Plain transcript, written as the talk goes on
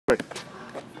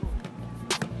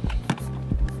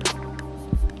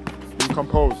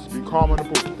composed, be calm on the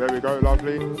ball. There we go,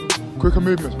 lovely. Quicker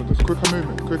movements with us, quicker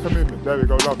movement. There we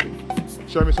go, lovely.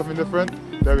 Show me something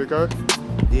different. There we go.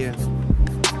 Yeah.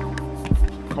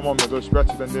 Come on, Mardoche,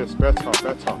 better than this, better.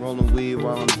 Rolling weed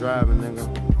while I'm driving, nigga.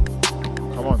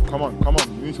 Come on.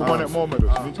 You need to want it more,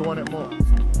 Mardoche. You need to want it more.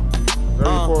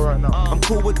 Very poor right now. I'm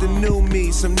cool with the new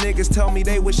me. Some niggas tell me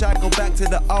they wish I go back to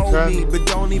the old 10, me, but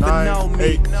don't even 9, know me.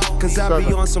 8, Cause I be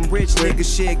 7, on some rich 6,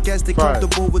 nigga shit. Guess they 5,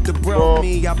 comfortable with the bro 4,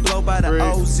 me. I blow by the 3,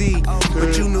 OZ.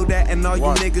 But 2, you knew that, and all you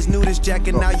 1. niggas knew this, Jack,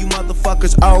 and now you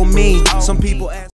motherfuckers owe me. Some people ask